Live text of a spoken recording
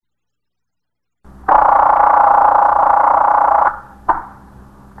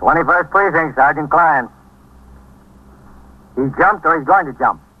21st Precinct, Sergeant Klein. He jumped or he's going to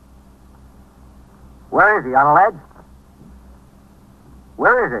jump. Where is he, on a ledge?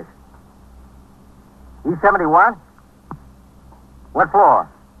 Where is it? E71? What floor?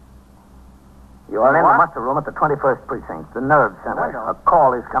 You are in the muster room at the 21st Precinct, the nerve center. A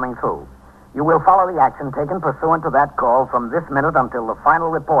call is coming through. You will follow the action taken pursuant to that call from this minute until the final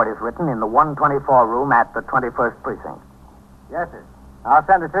report is written in the 124 room at the 21st Precinct. Yes, sir. I'll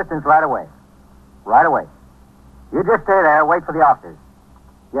send assistance right away. Right away. You just stay there, wait for the officers.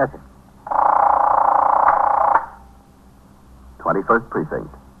 Yes, sir. 21st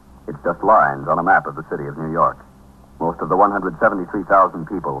Precinct. It's just lines on a map of the city of New York. Most of the 173,000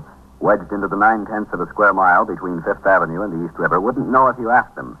 people wedged into the 9/10 of a square mile between Fifth Avenue and the East River wouldn't know if you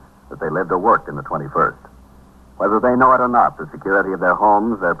asked them that they lived or worked in the 21st. Whether they know it or not, the security of their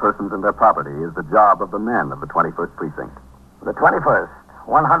homes, their persons, and their property is the job of the men of the 21st Precinct. The 21st,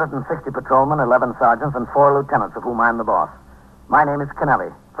 160 patrolmen, 11 sergeants, and 4 lieutenants, of whom I'm the boss. My name is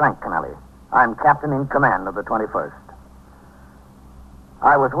Kennelly, Frank Kennelly. I'm captain in command of the 21st.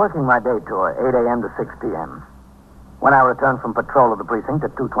 I was working my day tour, 8 a.m. to 6 p.m. When I returned from patrol of the precinct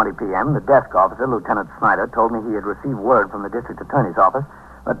at 2:20 p.m., the desk officer, Lieutenant Snyder, told me he had received word from the district attorney's office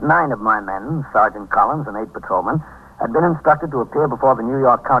that 9 of my men, Sergeant Collins and 8 patrolmen, had been instructed to appear before the New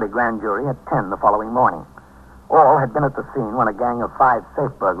York County Grand Jury at 10 the following morning. All had been at the scene when a gang of 5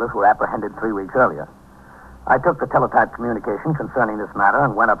 safe burglars were apprehended 3 weeks earlier. I took the teletype communication concerning this matter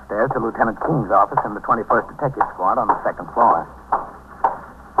and went upstairs to Lieutenant King's office in the 21st Detective Squad on the 2nd floor.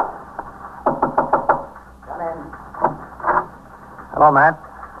 Come in. Hello, Matt.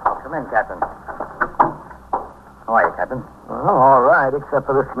 Come in, Captain. How are you, Captain? Oh, all right, except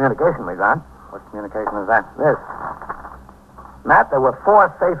for this communication we got. What communication is that? This. Matt, there were 4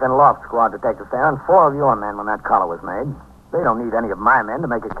 safe and loft squad detectives there and 4 of your men when that collar was made. They don't need any of my men to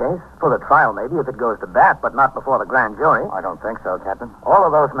make a case. For the trial, maybe, if it goes to bat, but not before the grand jury. I don't think so, Captain. All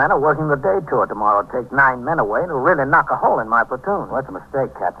of those men are working the day tour tomorrow. Take 9 men away to really knock a hole in my platoon. Well, that's a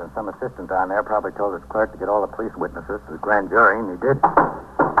mistake, Captain. Some assistant down there probably told his clerk to get all the police witnesses to the grand jury, and he did.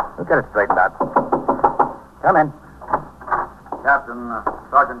 Let's get it straightened out. Come in. Captain,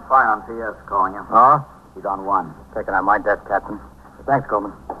 Sergeant Fion, P.S. calling you. Oh? He's on 1. Taken on my desk, Captain. Thanks,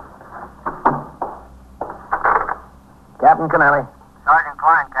 Coleman. Captain Kennelly. Sergeant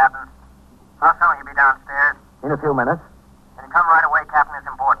Klein, Captain. How soon will you be downstairs? In a few minutes. Can you come right away, Captain? It's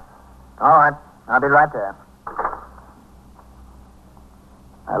important. All right. I'll be right there.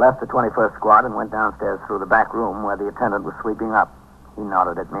 I left the 21st Squad and went downstairs through the back room where the attendant was sweeping up. He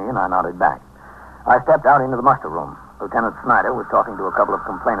nodded at me, and I nodded back. I stepped out into the muster room. Lieutenant Snyder was talking to a couple of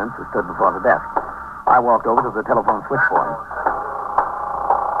complainants who stood before the desk. I walked over to the telephone switchboard.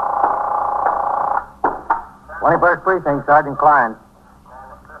 21st Precinct, Sergeant Klein.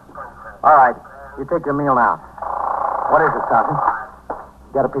 All right. You take your meal now. What is it, Sergeant?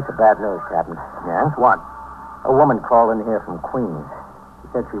 Got a piece of bad news, Captain. Yes? What? A woman called in here from Queens. She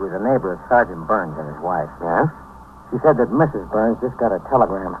said she was a neighbor of Sergeant Burns and his wife. Yes? She said that Mrs. Burns just got a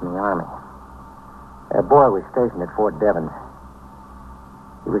telegram from the Army. Their boy was stationed at Fort Devens.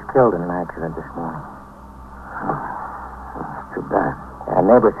 He was killed in an accident this morning. That's too bad. A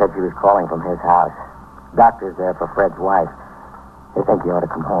neighbor said she was calling from his house. Doctor's there for Fred's wife. They think you ought to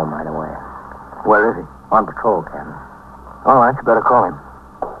come home right away. Where is he? On patrol, Captain. All right, you better call him.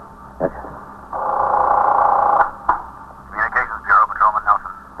 Yes, sir. Communications Bureau, Patrolman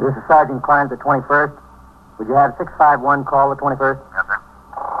Nelson. This is Sergeant Klein at the 21st. Would you have 651 call the 21st? Yes, sir.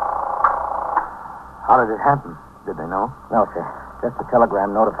 How did it happen? Did they know? No, sir. Just a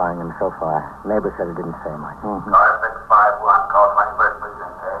telegram notifying them so far. Neighbor said it didn't say much. Mm-hmm. Car 651, call 21st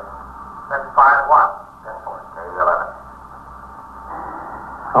Precinct, eh? 651. That's for it, K11.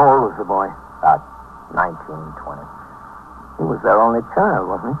 How old was the boy? About 19, 20. He was their only child,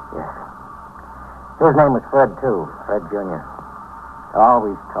 wasn't he? Yes. His name was Fred, too. Fred Jr.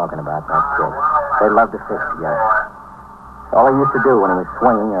 Always talking about that kid. They loved to fish together. All he used to do when he was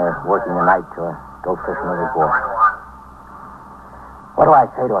swinging or working the night tour, go fishing with his boy. What do I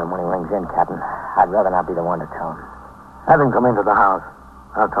say to him when he rings in, Captain? I'd rather not be the one to tell him. Have him come into the house.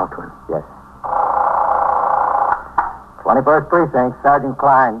 I'll talk to him. Yes. 21st Precinct, Sergeant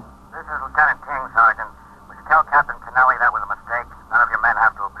Klein. This is Lieutenant King, Sergeant. Would you tell Captain Kennelly that was a mistake? None of your men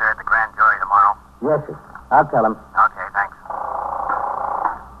have to appear at the grand jury tomorrow. Yes, sir. I'll tell him. Okay, thanks.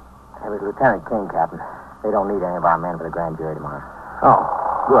 It was Lieutenant King, Captain. They don't need any of our men for the grand jury tomorrow. Oh,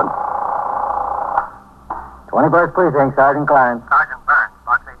 good. 21st Precinct, Sergeant Klein. Sergeant Burns,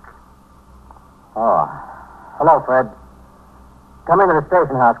 box 18. Oh. Hello, Fred. Come into the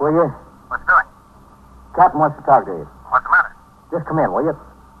station house, will you? What's doing? Captain wants to talk to you. What's the matter? Just come in, will you?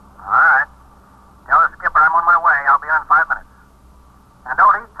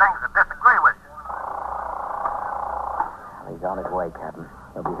 on his way, Captain.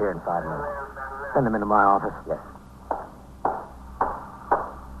 He'll be here in 5 minutes. Send him into my office. Yes.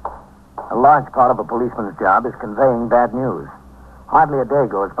 A large part of a policeman's job is conveying bad news. Hardly a day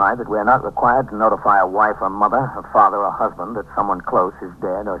goes by that we're not required to notify a wife or mother, a father or husband that someone close is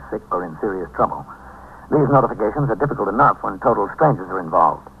dead or sick or in serious trouble. These notifications are difficult enough when total strangers are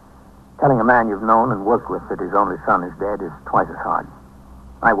involved. Telling a man you've known and worked with that his only son is dead is twice as hard.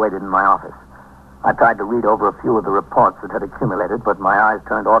 I waited in my office. I tried to read over a few of the reports that had accumulated, but my eyes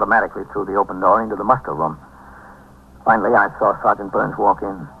turned automatically through the open door into the muster room. Finally, I saw Sergeant Burns walk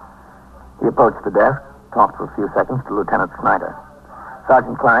in. He approached the desk, talked for a few seconds to Lieutenant Snyder.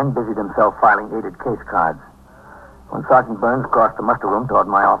 Sergeant Klein busied himself filing aided case cards. When Sergeant Burns crossed the muster room toward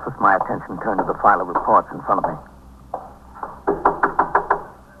my office, my attention turned to the file of reports in front of me.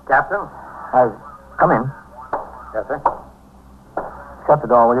 Captain? Come in. Yes, sir. Shut the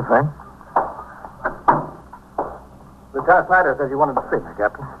door, will you, Fred? Lieutenant Snyder says you wanted to see me,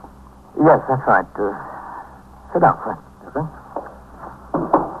 Captain. Yes, that's right. Sit down, Fred. Yes, sir.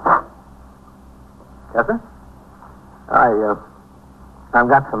 Yes, sir? I've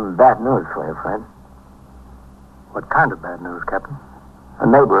got some bad news for you, Fred. What kind of bad news, Captain? A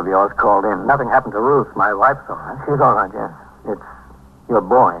neighbor of yours called in. Nothing happened to Ruth. My wife's all right. She's all right, yes. It's your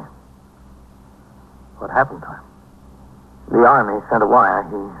boy. What happened to him? The Army sent a wire.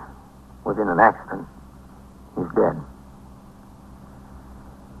 He was in an accident. He's dead.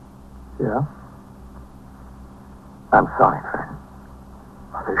 Yeah? I'm sorry, Fred.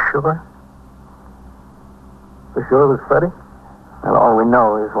 Are they sure? For sure it was Freddie? Well, all we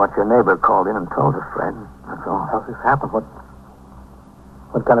know is what your neighbor called in and told us, Fred. That's all. How's this happen? What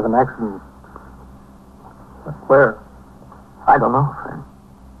kind of an accident? Where? I don't know, Fred.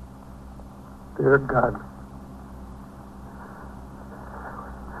 Dear God.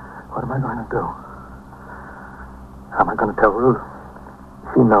 What am I going to do? How am I going to tell Ruth?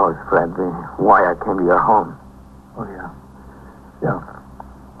 She knows, Fred. The wire came to your home. Oh, yeah. Yeah.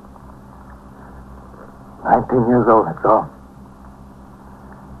 19 years old, that's all.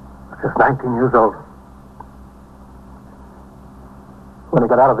 Just 19 years old. When he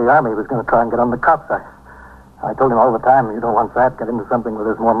got out of the Army, he was going to try and get on the cops. I told him all the time, you don't want that, get into something where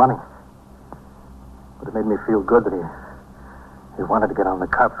there's more money. But it made me feel good that he wanted to get on the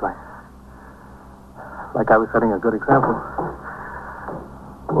cops, like I was setting a good example.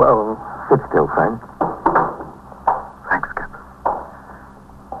 Well, sit still, Fred. Thanks, Captain.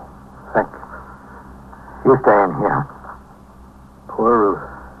 Thank you. You stay in here. Poor Ruth.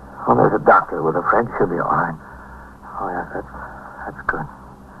 Oh, there's a doctor with her, Fred. She'll be all right. Oh, yeah, that's good.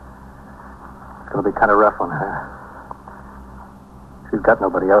 It's going to be kind of rough on her. She's got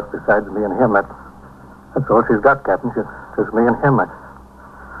nobody else besides me and him. That's all she's got, Captain. Just me and him.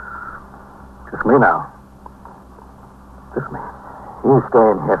 Just me now. Just me. You stay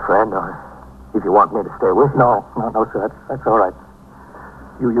in here, Fred, or if you want me to stay with you. No, sir. That's all right.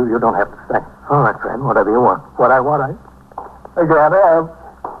 You don't have to stay. All right, Fred. Whatever you want. What I want, I grab it.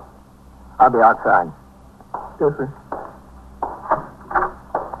 I'll be outside. Yes, sir.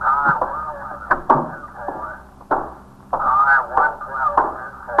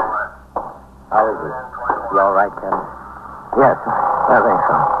 How is he? You all right, Captain? Yes, I think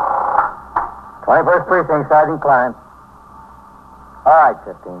so. 21st Precinct, Sergeant Klein. All right,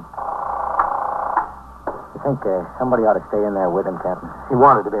 15. You think somebody ought to stay in there with him, Captain? He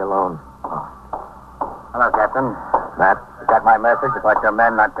wanted to be alone. Hello, Captain. Matt? You got my message about your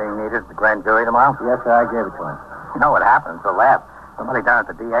men not being needed at the grand jury tomorrow? Yes, sir, I gave it to him. You know what happened? It's a laugh. Somebody down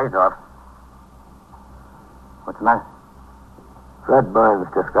at the DA's office. What's the matter? Fred Burns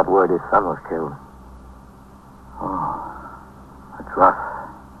just got word his son was killed. Oh, that's rough.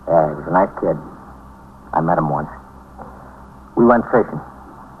 Yeah, he was a nice kid. I met him once. We went fishing.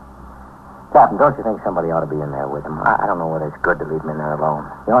 Captain, don't you think somebody ought to be in there with him? I don't know whether it's good to leave him in there alone.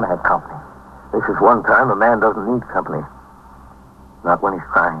 You ought to have company. This is one time a man doesn't need company. Not when he's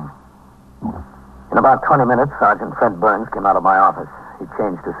crying. In about 20 minutes, Sergeant Fred Burns came out of my office. He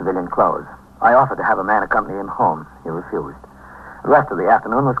changed to civilian clothes. I offered to have a man accompany him home. He refused. The rest of the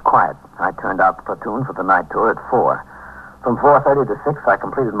afternoon was quiet. I turned out the platoon for the night tour at 4. From 4:30 to 6, I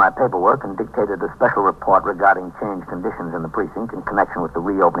completed my paperwork and dictated a special report regarding changed conditions in the precinct in connection with the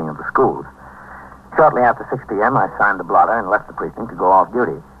reopening of the schools. Shortly after 6 p.m., I signed the blotter and left the precinct to go off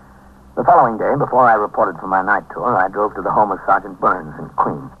duty. The following day, before I reported for my night tour, I drove to the home of Sergeant Burns in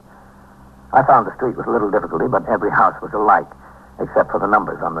Queens. I found the street with little difficulty, but every house was alike, except for the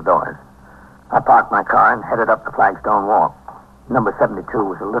numbers on the doors. I parked my car and headed up the flagstone walk. Number 72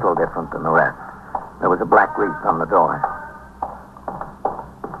 was a little different than the rest. There was a black wreath on the door.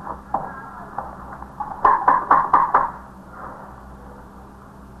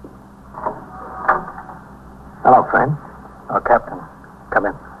 Hello, friend. Oh, Captain. Come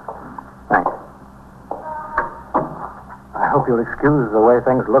in. Thanks. I hope you'll excuse the way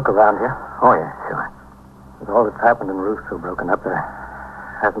things look around here. Oh, yeah, sure. With all that's happened and Ruth's so broken up, there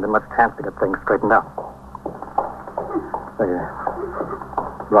hasn't been much chance to get things straightened out. They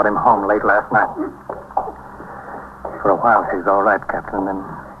brought him home late last night. For a while, she's all right, Captain, and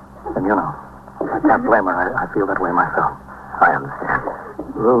then you know. I can't blame her. I feel that way myself. I understand.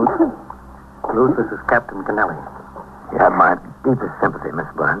 Ruth, this is Captain Kennelly. You have my deepest sympathy, Miss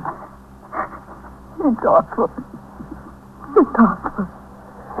Burns. It's awful. It's awful.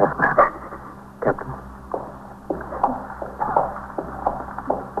 Yes, ma'am. Captain.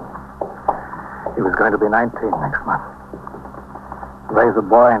 He was going to be 19 next month. Raise a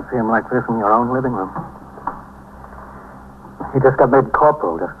boy and see him like this in your own living room. He just got made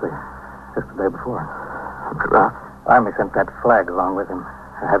corporal just the day before. Rough. Army sent that flag along with him,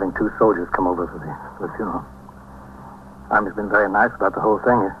 having 2 soldiers come over for the funeral. Army's been very nice about the whole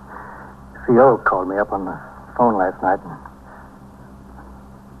thing. CO called me up on the phone last night and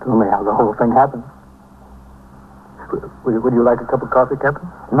told me how the whole thing happened. Would you like a cup of coffee, Captain?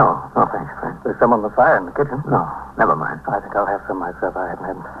 No, thanks, friend. There's some on the fire in the kitchen. No, never mind. I think I'll have some myself. I haven't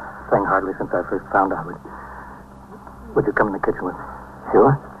had a thing hardly since I first found out. Would you come in the kitchen with me?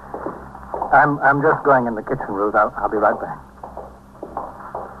 Sure. I'm just going in the kitchen, Ruth. I'll be right back.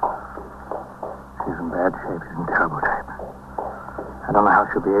 She's in bad shape. She's in terrible shape. I don't know how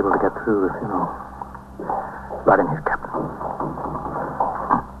she'll be able to get through this, Right in here, Captain.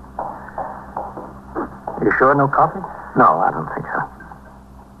 You sure no coffee? No, I don't think so.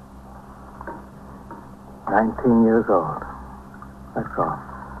 19 years old. That's all.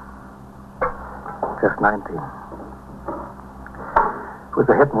 Just 19. It was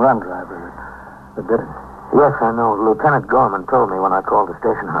the hit-and-run driver that did it. Yes, I know. Lieutenant Gorman told me when I called the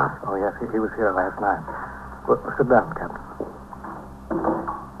station house. Oh, yes, he was here last night. Well, sit down, Captain.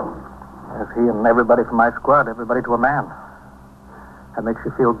 Yes, he and everybody from my squad, everybody to a man. That makes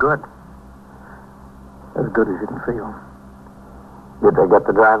you feel good. As good as you can feel. Did they get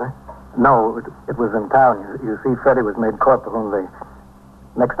the driver? No, it was in town. You see, Freddie was made corporal, and the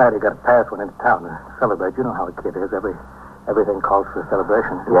next night he got a pass, went into town to celebrate. You know how a kid is. Everything calls for a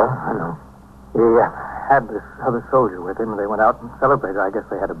celebration. Yeah, I know. He had this other soldier with him, and they went out and celebrated. I guess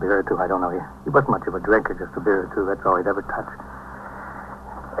they had a beer or two. I don't know. He wasn't much of a drinker, just a beer or two. That's all he'd ever touch.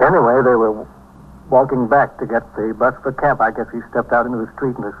 Anyway, they were walking back to get the bus for camp. I guess he stepped out into the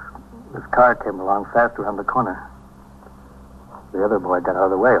street, and this car came along fast around the corner. The other boy got out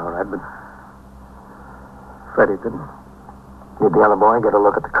of the way, all right, but Freddie didn't. Did the other boy get a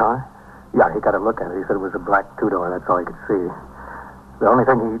look at the car? Yeah, he got a look at it. He said it was a black two-door. That's all he could see. The only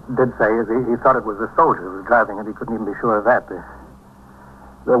thing he did say is he thought it was a soldier who was driving it. He couldn't even be sure of that.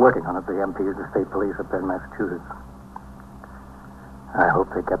 They're working on it, the MPs, the state police up there in Massachusetts. I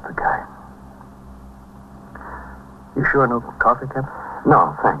hope they get the guy. You sure no coffee, Captain?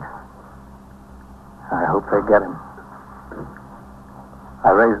 No, thanks. I hope they get him.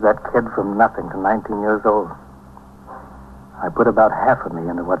 I raised that kid from nothing to 19 years old. I put about half of me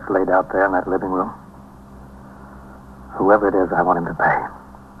into what's laid out there in that living room. Whoever it is, I want him to pay.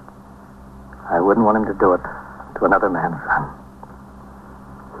 I wouldn't want him to do it to another man's son.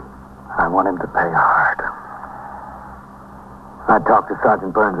 I want him to pay hard. I talked to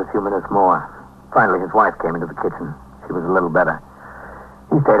Sergeant Burns a few minutes more. Finally, his wife came into the kitchen. She was a little better.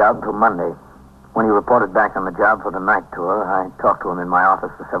 He stayed out until Monday. When he reported back on the job for the night tour, I talked to him in my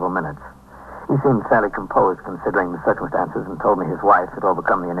office for several minutes. He seemed fairly composed considering the circumstances and told me his wife had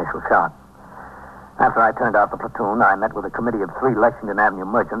overcome the initial shock. After I turned out the platoon, I met with a committee of 3 Lexington Avenue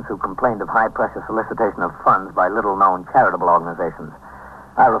merchants who complained of high-pressure solicitation of funds by little-known charitable organizations.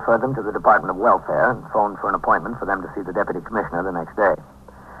 I referred them to the Department of Welfare and phoned for an appointment for them to see the deputy commissioner the next day.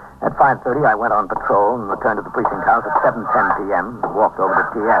 At 5:30, I went on patrol and returned to the precinct house at 7:10 p.m. and walked over to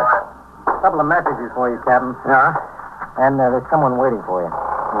TS. A couple of messages for you, Captain. Yeah? And there's someone waiting for you.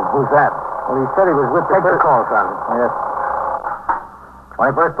 Who's that? Well, he said he was with Take the call, Sergeant. Yes.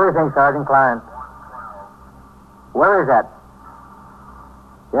 21st Precinct, Sergeant Klein. Where is that?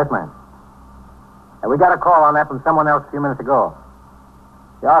 Yes, ma'am. We got a call on that from someone else a few minutes ago.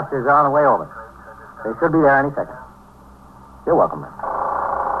 The officers are on the way over. They should be there any second. You're welcome, ma'am.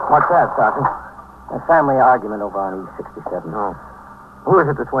 What's that, Sergeant? A family argument over on East 67. No. Who is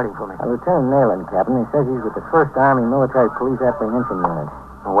it that's waiting for me? Lieutenant Nayland, Captain. He says he's with the 1st Army Military Police Apprehension Unit.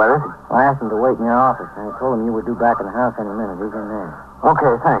 Where is he? I asked him to wait in your office, and I told him you were due back in the house any minute. He's in there.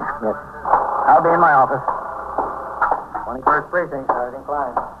 Okay, thanks. Yes. I'll be in my office. 21st Precinct, Sergeant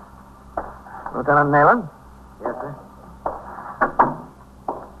Klein. Lieutenant Nayland? Yes, sir.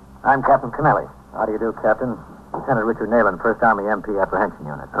 I'm Captain Kennelly. How do you do, Captain? Lieutenant Richard Nayland, 1st Army MP Apprehension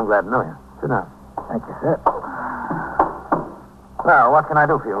Unit. I'm glad to know you. Sit down. Thank you, sir. Well, what can I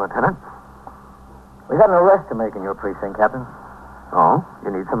do for you, Lieutenant? We got an arrest to make in your precinct, Captain. Oh? You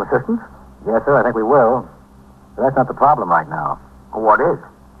need some assistance? Yes, sir, I think we will. But that's not the problem right now. What is?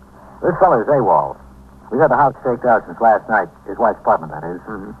 This feller's AWOL. We've had the house staked out since last night. His wife's apartment, that is.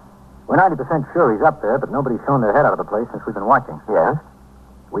 Mm-hmm. We're 90% sure he's up there, but nobody's shown their head out of the place since we've been watching. Yes?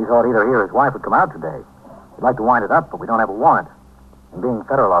 We thought either he or his wife would come out today. We'd like to wind it up, but we don't have a warrant. And being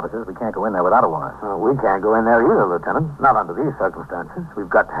federal officers, we can't go in there without a warrant. We can't go in there either, Lieutenant. Not under these circumstances. We've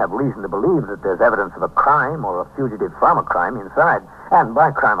got to have reason to believe that there's evidence of a crime or a fugitive from a crime inside. And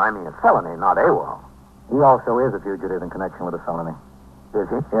by crime, I mean a felony, not AWOL. He also is a fugitive in connection with a felony. Is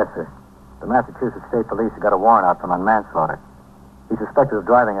he? Yes, sir. The Massachusetts State Police have got a warrant out for him on manslaughter. He's suspected of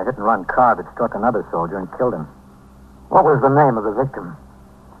driving a hit-and-run car that struck another soldier and killed him. What was the name of the victim?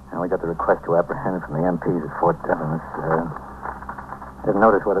 And we got the request to apprehend from the MPs at Fort Devens. Didn't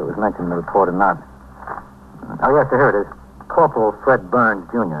notice whether it was mentioned in the report or not. Oh, yes, sir, here it is. Corporal Fred Burns,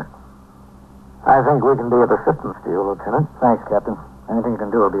 Jr. I think we can be of assistance to you, Lieutenant. Thanks, Captain. Anything you can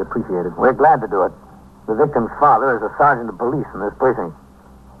do will be appreciated. We're glad to do it. The victim's father is a sergeant of police in this precinct.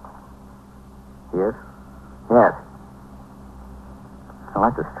 Yes? Yes. Well,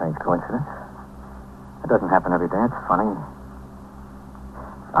 that's a strange coincidence. It doesn't happen every day. It's funny.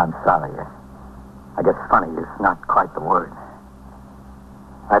 I'm sorry. I guess funny is not quite the word.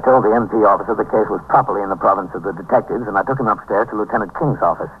 I told the MP officer the case was properly in the province of the detectives, and I took him upstairs to Lieutenant King's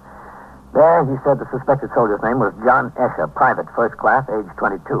office. There, he said the suspected soldier's name was John Escher, private, first class, age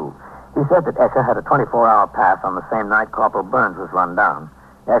 22. He said that Escher had a 24-hour pass on the same night Corporal Burns was run down.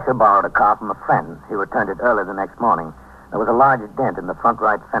 Escher borrowed a car from a friend. He returned it early the next morning. There was a large dent in the front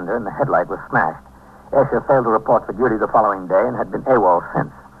right fender, and the headlight was smashed. Escher failed to report for duty the following day and had been AWOL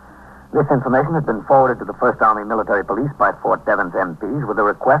since. This information had been forwarded to the 1st Army Military Police by Fort Devens MPs with a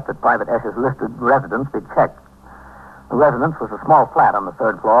request that Private Escher's listed residence be checked. The residence was a small flat on the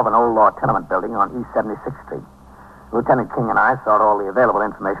 3rd floor of an old law tenement building on East 76th Street. Lieutenant King and I sought all the available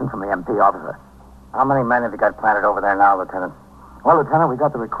information from the MP officer. How many men have you got planted over there now, Lieutenant? Well, Lieutenant, we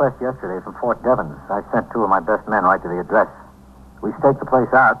got the request yesterday from Fort Devens. I sent 2 of my best men right to the address. We staked the place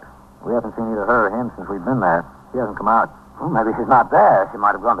out. We haven't seen either her or him since we've been there. He hasn't come out. Well, maybe she's not there. She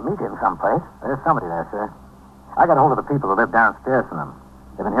might have gone to meet him someplace. There's somebody there, sir. I got hold of the people who live downstairs from them.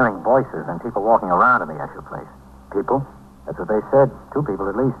 They've been hearing voices and people walking around in the Escher place. People? That's what they said. 2 people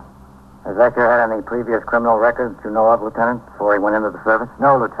at least. Has Escher had any previous criminal records you know of, Lieutenant, before he went into the service?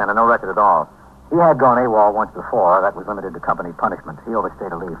 No, Lieutenant, no record at all. He had gone AWOL once before. That was limited to company punishment. He overstayed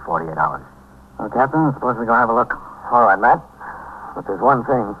a leave 48 hours. Well, Captain, suppose we go have a look. All right, Matt. But there's one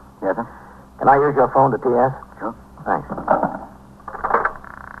thing. Yes, sir? Can I use your phone to TS? Sure. Thanks.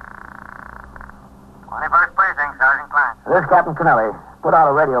 21st Precinct, Sergeant Clark. This is Captain Kennelly. Put out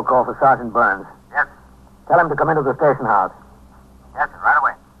a radio call for Sergeant Burns. Yes. Tell him to come into the station house. Yes, sir, right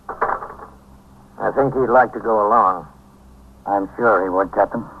away. I think he'd like to go along. I'm sure he would,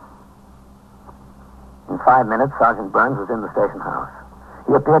 Captain. In 5 minutes, Sergeant Burns was in the station house.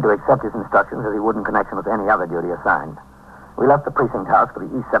 He appeared to accept his instructions as he would in connection with any other duty assigned. We left the precinct house for the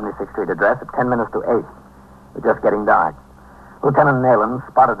East 76th Street address at 10 minutes to 8. It was just getting dark. Lieutenant Nayland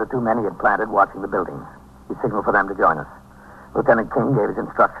spotted the 2 men he had planted watching the buildings. He signaled for them to join us. Lieutenant King gave his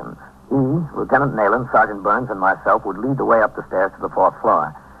instructions. He, Lieutenant Nayland, Sergeant Burns, and myself would lead the way up the stairs to the 4th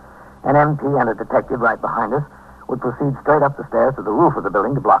floor. An MP and a detective right behind us would proceed straight up the stairs to the roof of the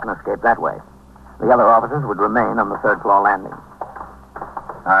building to block an escape that way. The other officers would remain on the 3rd floor landing.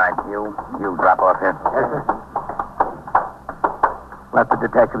 All right, you drop off here. Yes, sir. Let the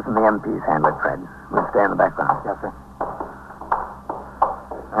detectives and the MPs handle it, Fred. We'll stay in the background. Yes, sir.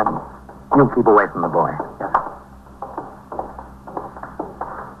 And you keep away from the boy. Yes, sir.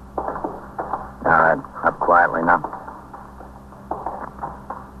 All right, up quietly now.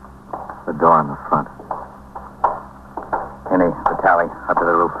 The door in the front. Henny, the tally, up to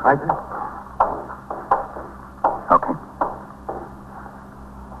the roof. Right, sir. Okay.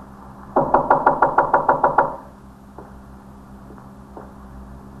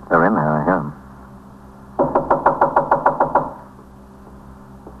 They're in there, I hear them.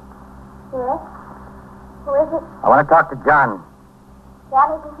 Yes? Who is it? I want to talk to John.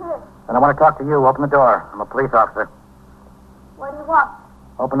 John isn't here. And I want to talk to you. Open the door. I'm a police officer. What do you want?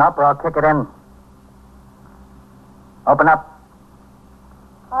 Open up or I'll kick it in. Open up.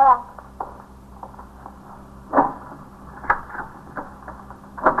 All right.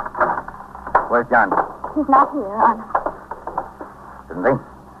 Where's John? He's not here, Honor. Isn't he?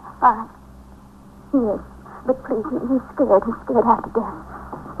 All right. He is. But please, he's scared. He's scared half to death.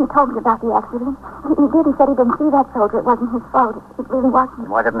 He told me about the accident. He did. He said he didn't see that soldier. It wasn't his fault. It really wasn't.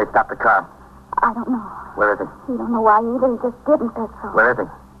 Why didn't he stop the car? I don't know. Where is he? He don't know why either. He just didn't, that's all. Where is he?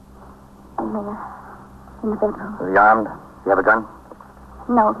 In there. In the bedroom. Is he armed? Do you have a gun?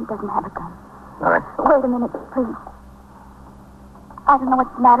 No, he doesn't have a gun. All right. Wait a minute, please. I don't know what's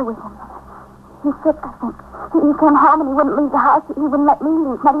the matter with him. He's sick, I think. He came home and he wouldn't leave the house. He wouldn't let me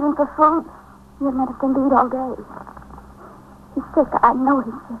leave, not even for food. He hasn't had a thing to eat all day. He's sick. I know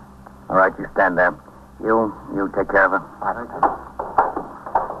he's sick. All right, you stand there. You take care of him. All right.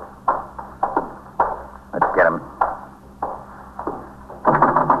 Let's get him.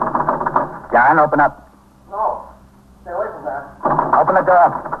 John, open up. No. Stay away from that. Open the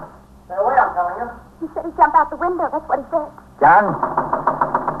door. Stay away, I'm telling you. He said he'd jump out the window. That's what he said. John?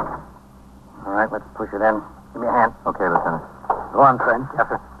 All right, let's push it in. Give me a hand. Okay, Lieutenant. Go on, friend. Yes,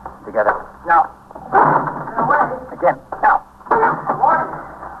 sir. Together. Now. Stay away. Again. Now. Warning.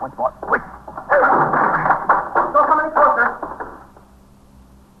 Once more. Quick. Don't come any closer.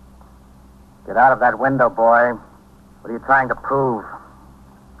 Get out of that window, boy. What are you trying to prove?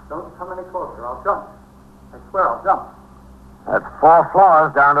 Don't come any closer. I'll jump. I swear I'll jump. That's 4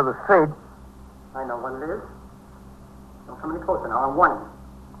 floors down to the street. I know what it is. Don't come any closer now. I'm warning you.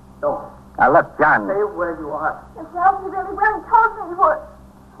 Don't. Now, look, John. Stay where you are. Well, he really will. He told me he would.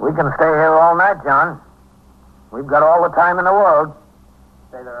 We can stay here all night, John. We've got all the time in the world.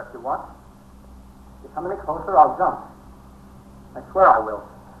 Stay there if you want. If you come any closer, I'll jump. I swear I will.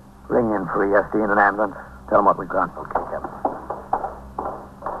 Ring in for ESD and an ambulance. Tell them what we've got. Okay, Captain.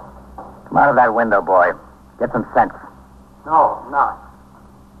 Come out of that window, boy. Get some sense. No, I'm not.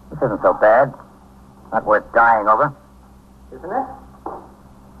 This isn't so bad. Not worth dying over. Isn't it?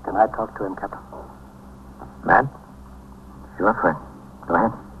 Can I talk to him, Captain? Matt? Sure, Fred. Go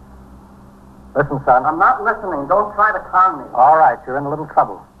ahead. Listen, son. I'm not listening. Don't try to calm me. All right, you're in a little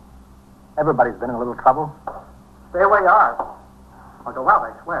trouble. Everybody's been in a little trouble. Stay where you are. I'll go out,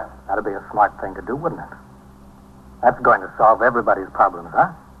 I swear. That'd be a smart thing to do, wouldn't it? That's going to solve everybody's problems,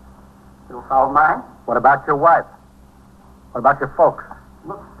 huh? It'll solve mine? What about your wife? What about your folks?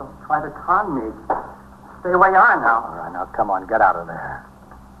 Look, don't try to con me. Stay where you are now. All right, now come on, get out of there.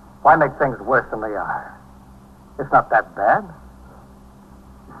 Why make things worse than they are? It's not that bad.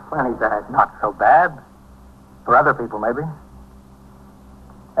 It's plenty bad. Not so bad. For other people, maybe.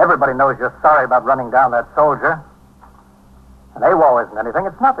 Everybody knows you're sorry about running down that soldier. And AWOL isn't anything.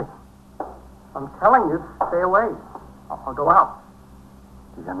 It's nothing. I'm telling you, stay away. I'll go out.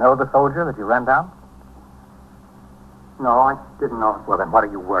 Did you know the soldier that you ran down? No, I didn't know. Well, then what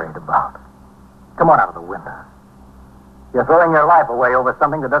are you worried about? Come on out of the window. You're throwing your life away over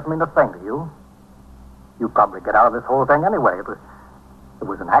something that doesn't mean a thing to you. You'd probably get out of this whole thing anyway. It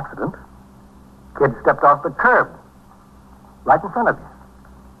was an accident. Kid stepped off the curb. Right in front of you.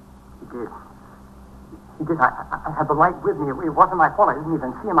 He did. He did. I had the light with me. It wasn't my fault. I didn't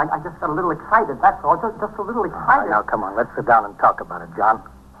even see him. I just got a little excited, that's all. Just a little excited. Now, come on. Let's sit down and talk about it, John.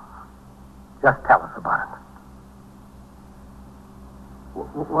 Just tell us about it.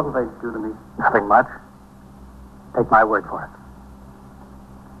 What'll they do to me? Nothing much. Take my word for it.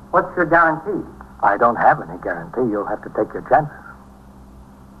 What's your guarantee? I don't have any guarantee. You'll have to take your chances.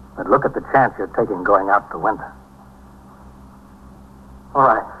 But look at the chance you're taking going out the window. All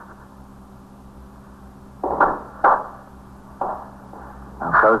right.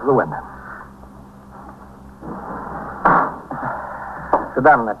 Now close the window. Sit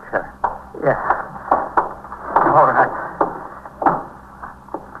down in that chair. Yeah. All right.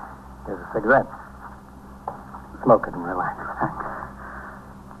 Here's a cigarette. Smoke it and relax.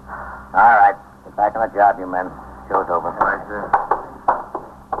 All right. Get back on the job, you men. Show's over. All right, sir.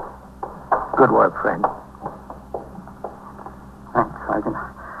 Good work, friend. Thanks, Sergeant.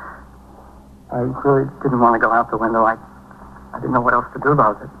 I really didn't want to go out the window. I didn't know what else to do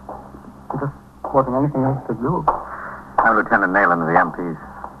about it. There just wasn't anything else to do. I'm Lieutenant Nayland of the MPs.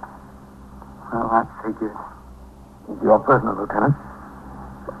 Well, that figures. Your prisoner, Lieutenant.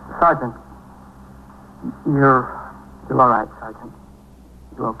 Sergeant, you're all right, Sergeant.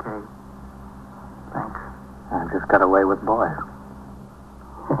 You okay? Thanks. I just got away with boys.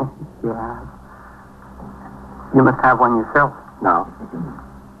 Yeah. You must have one yourself. No.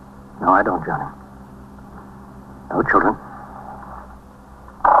 No, I don't, Johnny. No children.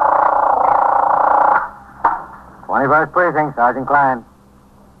 21st Precinct, Sergeant Klein.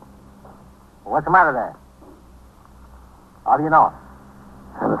 What's the matter there? How do you know?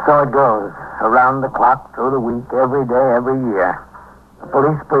 And so it goes. Around the clock, through the week, every day, every year. The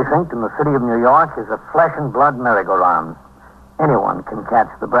police precinct in the city of New York is a flesh and blood merry-go-round. Anyone can catch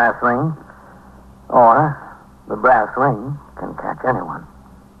the brass ring, or the brass ring can catch anyone.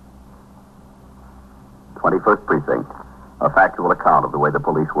 21st Precinct, a factual account of the way the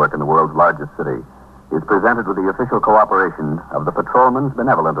police work in the world's largest city, is presented with the official cooperation of the Patrolmen's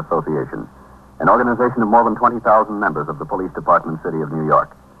Benevolent Association, an organization of more than 20,000 members of the Police Department City of New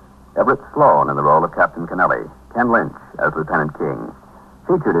York. Everett Sloan in the role of Captain Kennelly, Ken Lynch as Lieutenant King.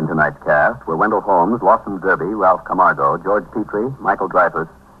 Featured in tonight's cast were Wendell Holmes, Lawson Derby, Ralph Camargo, George Petrie, Michael Dreyfus,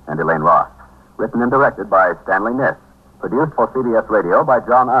 and Elaine Ross. Written and directed by Stanley Niss. Produced for CBS Radio by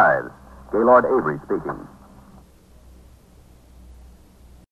John Ives. Gaylord Avery speaking.